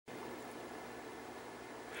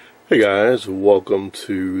Hey guys, welcome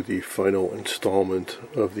to the final installment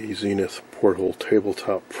of the Zenith porthole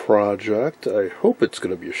tabletop project. I hope it's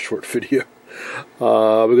going to be a short video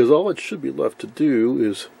because all it should be left to do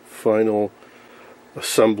is final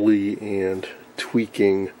assembly and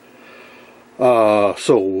tweaking.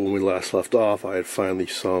 So when we last left off, I had finally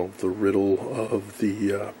solved the riddle of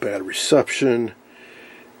the bad reception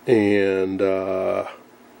and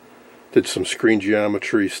did some screen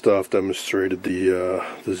geometry stuff, demonstrated the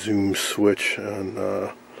zoom switch, and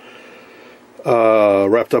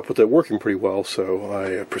wrapped up with it working pretty well. So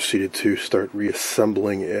I proceeded to start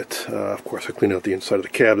reassembling it. Of course, I cleaned out the inside of the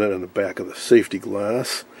cabinet and the back of the safety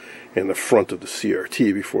glass and the front of the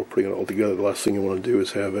CRT before putting it all together. The last thing you want to do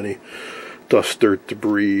is have any dust, dirt,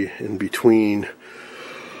 debris in between.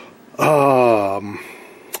 One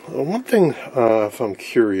thing, if I'm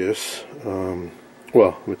curious,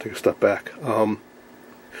 well, let me take a step back.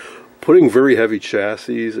 Putting very heavy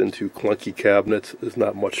chassis into clunky cabinets is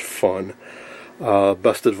not much fun.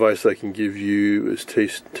 Best advice I can give you is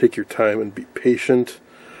take your time and be patient.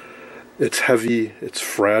 It's heavy, it's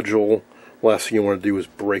fragile. Last thing you want to do is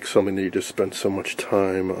break something that you just spent so much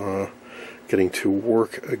time getting to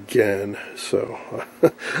work again. So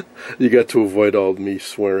you got to avoid all me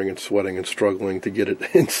swearing and sweating and struggling to get it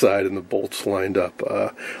inside and the bolts lined up.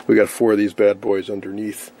 We got 4 of these bad boys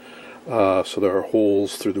underneath, so there are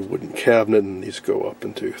holes through the wooden cabinet, and these go up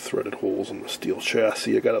into threaded holes in the steel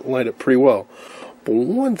chassis. I got it lined up pretty well. But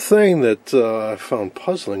one thing that I found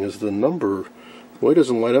puzzling is the number. The way it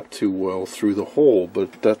doesn't light up too well through the hole,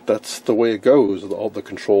 but that's the way it goes. All the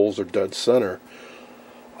controls are dead center.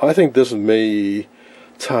 I think this may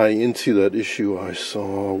tie into that issue I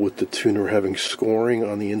saw with the tuner having scoring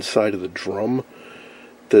on the inside of the drum.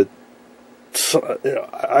 That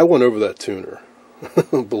I went over that tuner,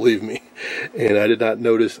 believe me, and I did not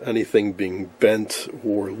notice anything being bent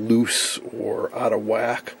or loose or out of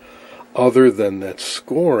whack other than that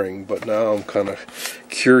scoring. But now I'm kind of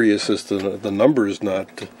curious as to the numbers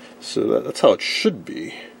not, so that's how it should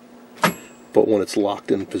be. But when it's locked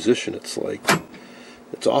in position, it's like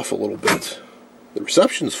it's off a little bit. The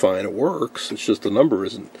reception's fine, it works. It's just the number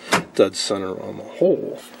isn't dead center on the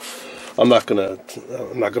hole. I'm not gonna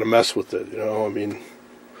mess with it. You know, I mean,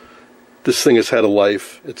 this thing has had a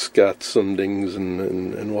life. It's got some dings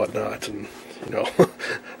and whatnot, and you know,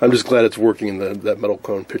 I'm just glad it's working. And that metal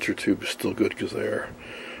cone pitcher tube is still good because they are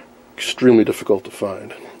extremely difficult to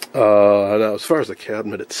find. Now, as far as the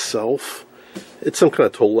cabinet itself, it's some kind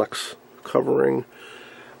of Tolex covering.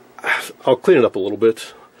 I'll clean it up a little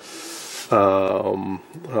bit. I'll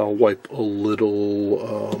wipe a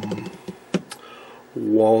little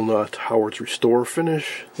walnut Howard's Restore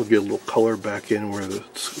finish. We'll get a little color back in where the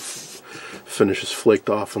finish is flaked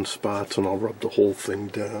off in spots, and I'll rub the whole thing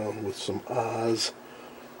down with some Oz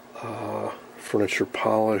furniture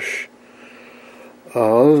polish.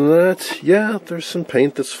 Other than that, yeah, there's some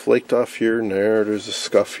paint that's flaked off here and there. There's a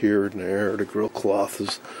scuff here and there. The grill cloth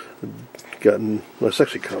has gotten, well, it's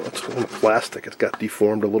actually kind of plastic. It's got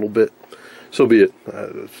deformed a little bit. So be it.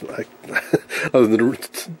 Other than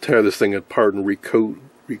to tear this thing apart and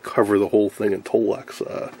recover the whole thing in Tolex,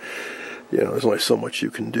 you know, there's only so much you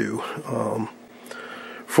can do.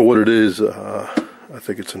 For what it is, I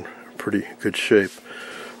think it's in pretty good shape.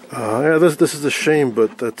 Yeah, this is a shame,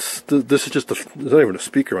 but this is just there's not even a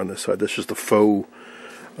speaker on this side. That's just a faux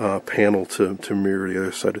panel to mirror the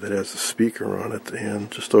other side that has the speaker on it.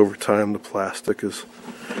 And just over time, the plastic this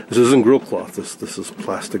isn't grill cloth. This is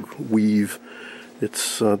plastic weave.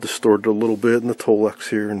 It's distorted a little bit, and the Tolex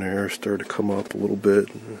here and there started to come up a little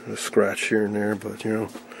bit, and a scratch here and there. But you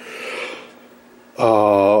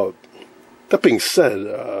know, that being said,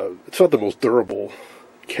 it's not the most durable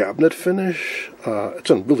cabinet finish. It's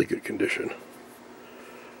in really good condition,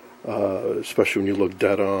 especially when you look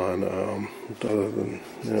dead on. Other than,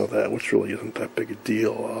 you know, that, which really isn't that big a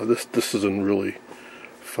deal. This is in really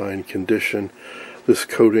fine condition. This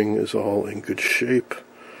coating is all in good shape.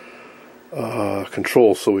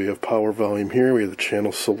 Control, so we have power volume here. We have the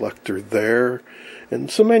channel selector there, and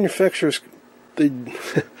some manufacturers,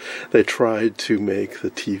 they tried to make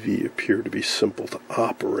the TV appear to be simple to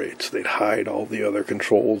operate. So they'd hide all the other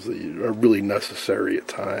controls that are really necessary at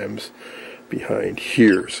times behind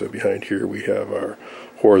here. So behind here we have our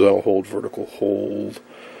horizontal hold, vertical hold,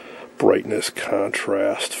 brightness,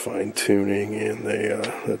 contrast, fine tuning, and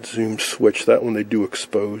that zoom switch. That one they do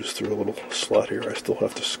expose through a little slot here. I still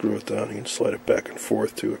have to screw it down. You can slide it back and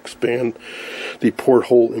forth to expand the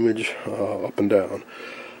porthole image up and down.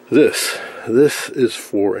 This is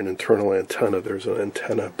for an internal antenna. There's an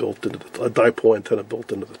antenna built into a dipole antenna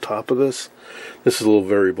built into the top of this. This is a little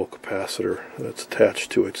variable capacitor that's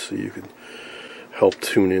attached to it, so you can help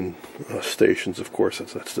tune in stations. Of course,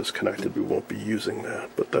 that's disconnected. We won't be using that,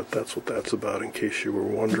 but that's what that's about, in case you were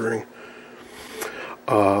wondering.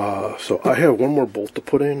 So I have one more bolt to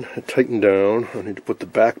put in and tighten down. I need to put the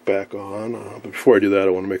back on, but before I do that,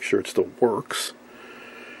 I want to make sure it still works.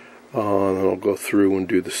 And then I'll go through and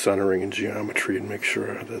do the centering and geometry and make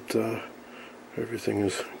sure that everything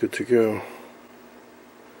is good to go.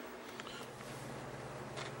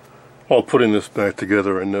 While putting this back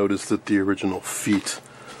together, I noticed that the original feet,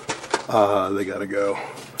 they gotta go.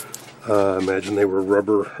 Imagine they were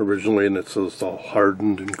rubber originally, and it's all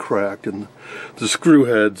hardened and cracked, and the screw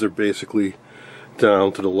heads are basically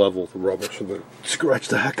down to the level of the rubber, so they scratch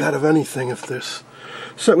the heck out of anything if this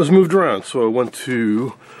set was moved around. So I went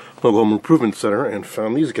to the Home Improvement Center and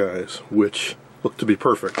found these guys, which look to be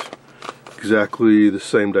perfect. Exactly the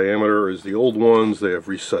same diameter as the old ones. They have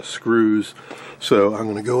recessed screws. So I'm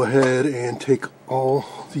going to go ahead and take all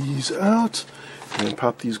these out and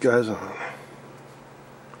pop these guys on.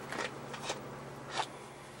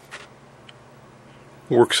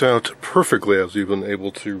 Works out perfectly. I was even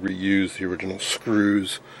able to reuse the original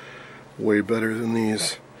screws. Way better than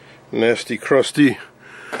these nasty, crusty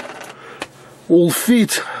old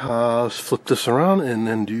feet. Let's flip this around and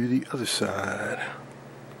then do the other side.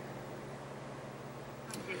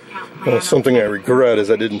 Something I regret is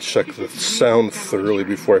I didn't check the sound thoroughly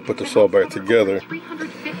before I put this all back together.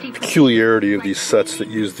 Peculiarity of these sets that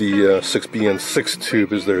use the 6BN6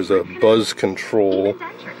 tube is there's a buzz control,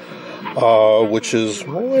 which is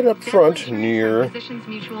right up front near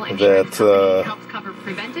that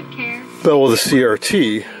bell of the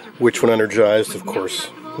CRT, which when energized, of course,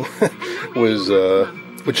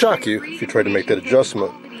 would shock you if you tried to make that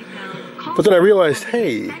adjustment. But then I realized,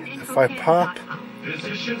 hey, if I pop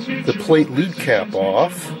the plate lead cap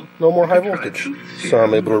off, no more high voltage. So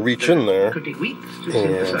I'm able to reach in there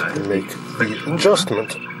and make the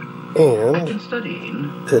adjustment,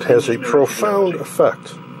 and it has a profound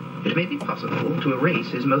effect. It may be possible to erase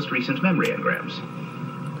his most recent memory engrams.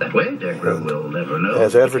 That way, Degra will never know.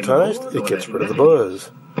 As advertised, it gets rid of the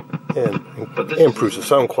buzz and improves the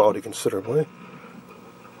sound quality considerably.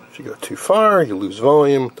 If you go too far, you lose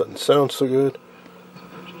volume, doesn't sound so good.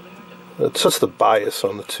 It sets the bias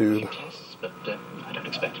on the tube.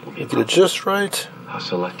 You get it just right. How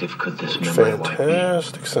selective could this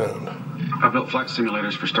fantastic sound. I built flight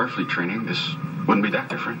simulators for Starfleet training. This wouldn't be that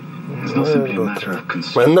different. It's not simply a matter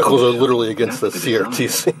of my knuckles are literally against the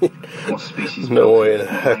CRT. No way in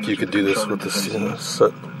heck you could do this with the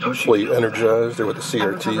set plate energized or with the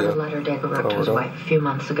CRT. A letter Degra wrote to his wife a few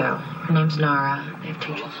months ago. Her name's Nara. They have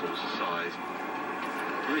 2 children.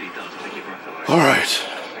 Alright.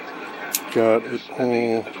 Got it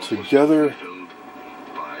all together.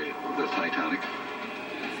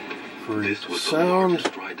 Great sound.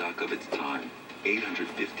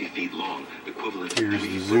 Here's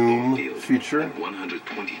the zoom feature.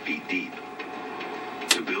 120 feet deep.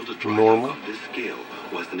 To build a normal. Of this scale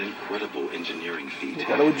was an incredible engineering feat.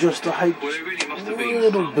 Gotta adjust the height a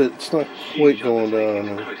little bit. It's not quite going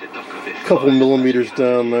down. A couple millimeters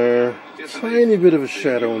down there. Tiny bit of a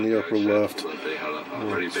shadow in the upper left.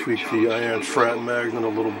 Tweak the iron frat magnet a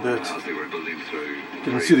little bit.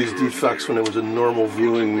 Didn't see these defects when it was in normal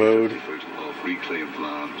viewing mode.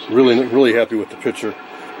 Really happy with the picture.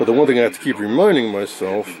 But the one thing I have to keep reminding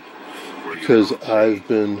myself, because I've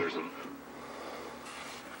been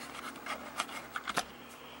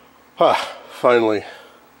finally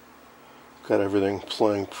got everything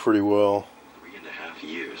playing pretty well. 3.5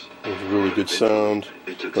 years. With really good sound.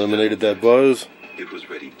 Eliminated that buzz. It was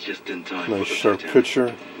ready just in time. Nice sharp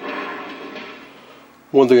picture.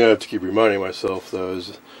 One thing I have to keep reminding myself though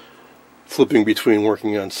is flipping between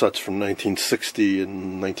working on sets from 1960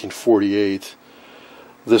 and 1948.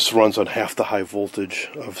 This runs on half the high voltage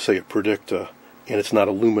of, say, a Predicta, and it's not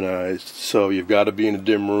illuminized, so you've got to be in a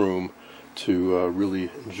dim room to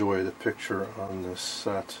really enjoy the picture on this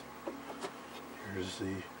set. Here's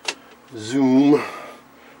the zoom,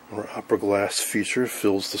 or opera glass feature,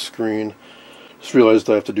 fills the screen. Just realized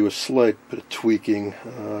I have to do a slight bit of tweaking.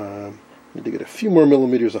 Need to get a few more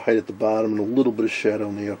millimeters of height at the bottom and a little bit of shadow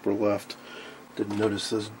in the upper left. Didn't notice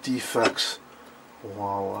those defects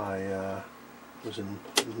while I was in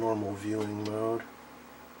normal viewing mode.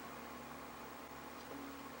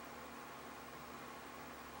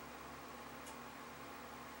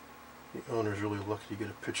 The owner's really lucky to get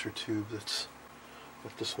a picture tube that's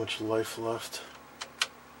got this much life left.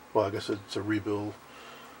 Well, I guess it's a rebuild.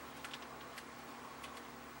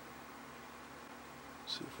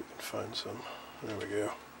 See if we can find some. There we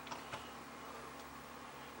go.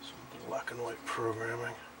 Some black and white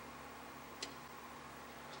programming.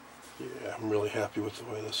 Yeah, I'm really happy with the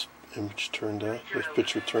way this image turned out, this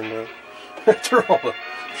picture turned out. After all the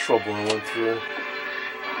trouble I went through.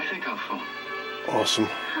 I think I'll phone. Awesome.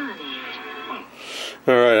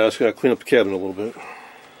 Alright, I was going to clean up the cabinet a little bit.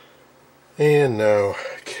 And now,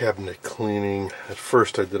 cabinet cleaning. At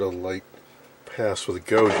first I did a light pass with a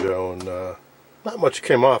Gojo, and not much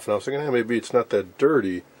came off, and I was thinking, hey, maybe it's not that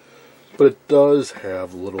dirty. But it does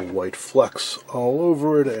have little white flecks all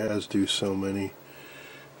over it, as do so many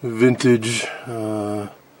vintage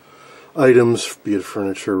items, be it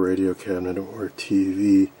furniture, radio cabinet, or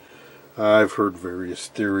TV. I've heard various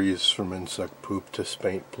theories, from insect poop to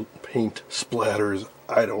paint splatters.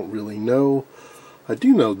 I don't really know. I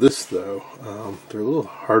do know this though, they're a little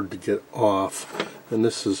hard to get off, and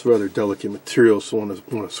this is rather delicate material, so I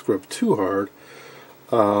don't want to scrub too hard.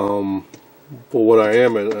 But what I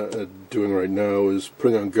am doing right now is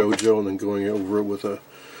putting on Gojo and then going over it with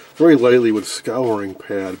very lightly with scouring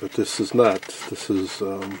pad. But this is not. This is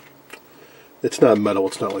it's not metal.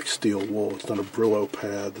 It's not like steel wool. It's not a Brillo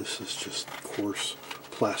pad. This is just coarse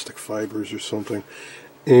plastic fibers or something.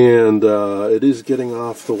 And it is getting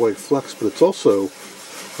off the white flecks, but it's also,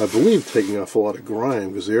 I believe, taking off a lot of grime,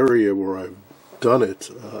 because the area where I've done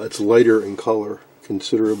it, it's lighter in color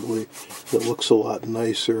considerably. It looks a lot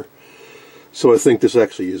nicer. So I think this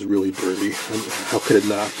actually is really dirty. And how could it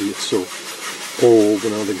not be? It's so old,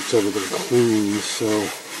 and I don't think it's ever been cleaned. So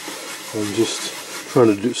I'm just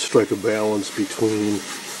trying to strike a balance between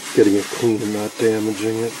getting it clean and not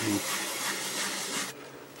damaging it. And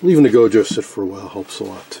leaving the Gojo sit for a while helps a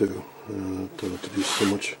lot too. Don't have to do so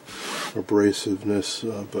much abrasiveness,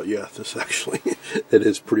 but yeah, this actually, it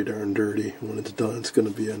is pretty darn dirty. When it's done, it's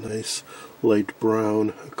going to be a nice light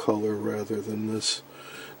brown color rather than this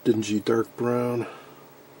dingy dark brown.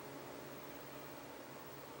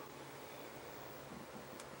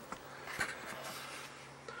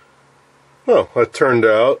 Well, that turned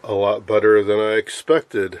out a lot better than I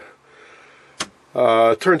expected.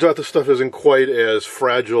 It turns out this stuff isn't quite as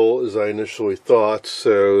fragile as I initially thought,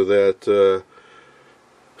 so that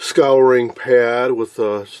scouring pad with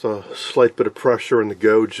just a slight bit of pressure in the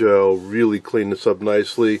Gojo really cleaned this up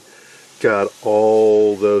nicely. Got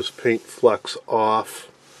all those paint flecks off.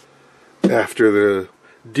 After the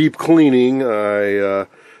deep cleaning, I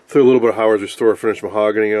threw a little bit of Howard's Restore Finish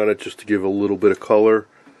Mahogany on it just to give a little bit of color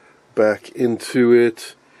back into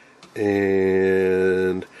it,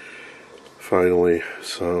 and finally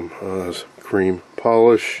some cream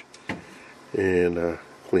polish, and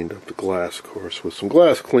cleaned up the glass, of course, with some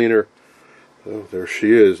glass cleaner. Oh, there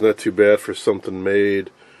she is. Not too bad for something made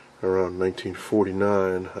around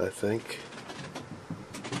 1949, I think.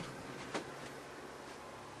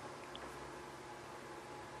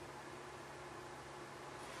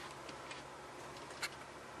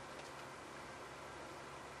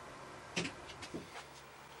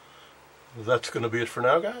 That's going to be it for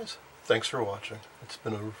now, guys. Thanks for watching. It's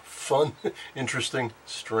been a fun, interesting,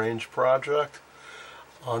 strange project.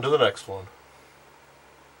 On to the next one.